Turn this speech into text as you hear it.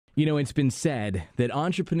It's been said that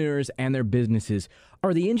entrepreneurs and their businesses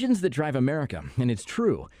are the engines that drive America, and it's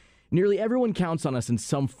true. Nearly everyone counts on us in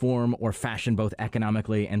some form or fashion, both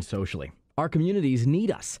economically and socially. Our communities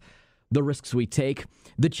need us. The risks we take,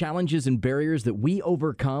 the challenges and barriers that we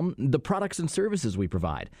overcome, the products and services we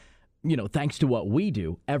provide. Thanks to what we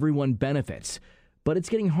do, everyone benefits. But it's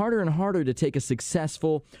getting harder and harder to take a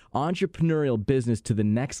successful entrepreneurial business to the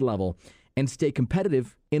next level and stay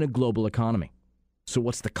competitive in a global economy. So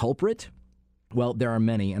what's the culprit? Well, there are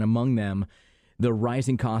many, and among them, the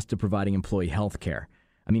rising cost of providing employee health care.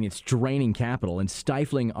 It's draining capital and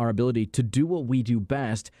stifling our ability to do what we do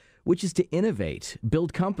best, which is to innovate,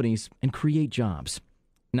 build companies, and create jobs.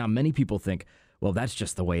 Now, many people think, well, that's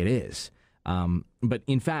just the way it is. But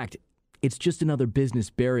in fact, it's just another business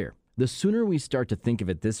barrier. The sooner we start to think of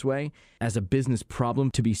it this way, as a business problem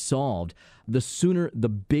to be solved, the sooner the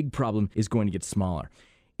big problem is going to get smaller.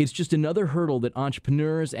 It's just another hurdle that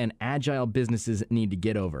entrepreneurs and agile businesses need to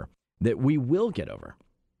get over, that we will get over.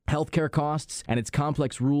 Healthcare costs and its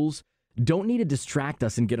complex rules don't need to distract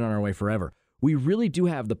us and get on our way forever. We really do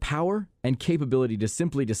have the power and capability to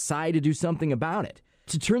simply decide to do something about it,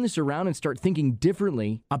 to turn this around and start thinking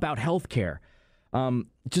differently about healthcare,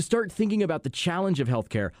 to start thinking about the challenge of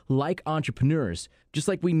healthcare like entrepreneurs, just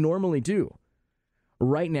like we normally do.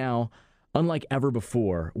 Right now, unlike ever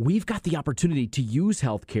before, we've got the opportunity to use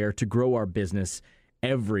healthcare to grow our business,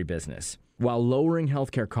 every business, while lowering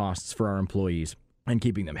healthcare costs for our employees and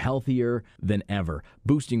keeping them healthier than ever,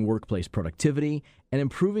 boosting workplace productivity and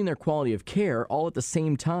improving their quality of care all at the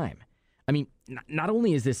same time. Not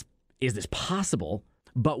only is this possible,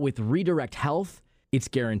 but with Redirect Health, it's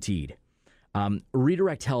guaranteed.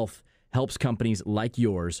 Redirect Health helps companies like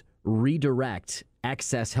yours redirect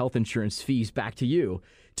excess health insurance fees back to you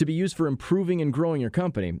to be used for improving and growing your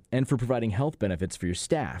company and for providing health benefits for your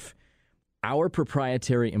staff. Our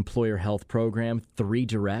proprietary employer health program,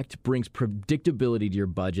 3Direct, brings predictability to your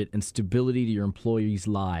budget and stability to your employees'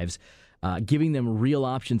 lives, giving them real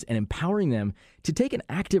options and empowering them to take an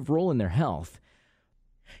active role in their health.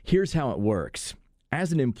 Here's how it works.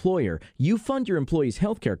 As an employer, you fund your employees'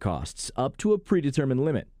 healthcare costs up to a predetermined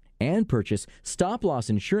limit and purchase stop-loss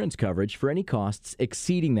insurance coverage for any costs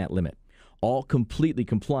exceeding that limit, all completely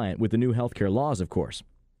compliant with the new healthcare laws, of course.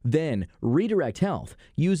 Then, Redirect Health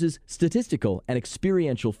uses statistical and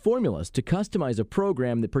experiential formulas to customize a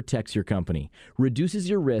program that protects your company, reduces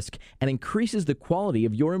your risk, and increases the quality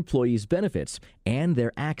of your employees' benefits and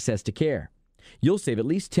their access to care. You'll save at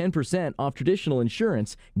least 10% off traditional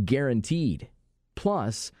insurance, guaranteed.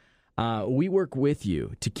 Plus, we work with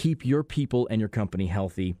you to keep your people and your company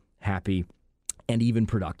healthy, happy, and even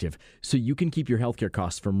productive, so you can keep your healthcare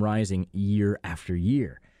costs from rising year after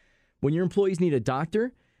year. When your employees need a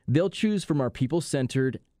doctor, they'll choose from our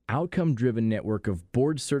people-centered, outcome-driven network of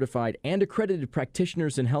board-certified and accredited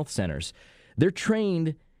practitioners and health centers. They're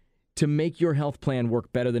trained to make your health plan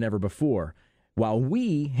work better than ever before, while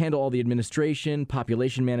we handle all the administration,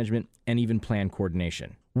 population management, and even plan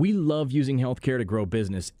coordination. We love using healthcare to grow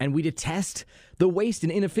business, and we detest the waste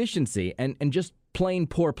and inefficiency and just plain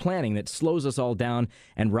poor planning that slows us all down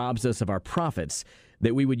and robs us of our profits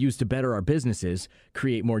that we would use to better our businesses,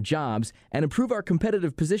 create more jobs, and improve our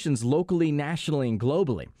competitive positions locally, nationally, and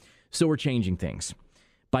globally. So we're changing things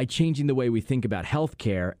by changing the way we think about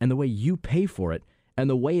healthcare and the way you pay for it and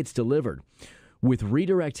the way it's delivered. With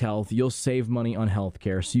Redirect Health, you'll save money on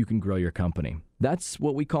healthcare so you can grow your company. That's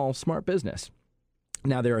what we call smart business.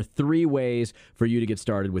 Now, there are 3 ways for you to get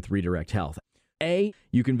started with Redirect Health. A,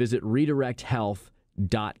 you can visit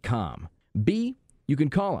redirecthealth.com. B, you can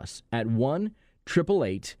call us at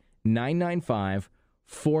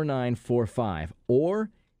 1-888-995-4945. Or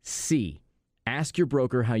C, ask your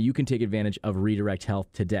broker how you can take advantage of Redirect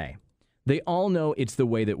Health today. They all know it's the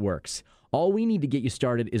way that works. All we need to get you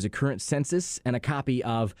started is a current census and a copy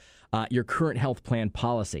of your current health plan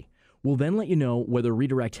policy. We'll then let you know whether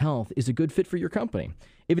Redirect Health is a good fit for your company.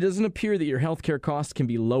 If it doesn't appear that your healthcare costs can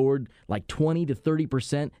be lowered like 20 to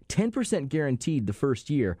 30%, 10% guaranteed the first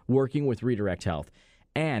year working with Redirect Health,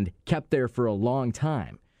 and kept there for a long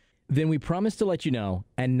time, then we promise to let you know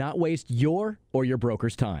and not waste your or your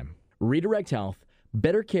broker's time. Redirect Health,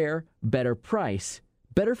 better care, better price,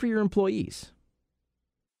 better for your employees.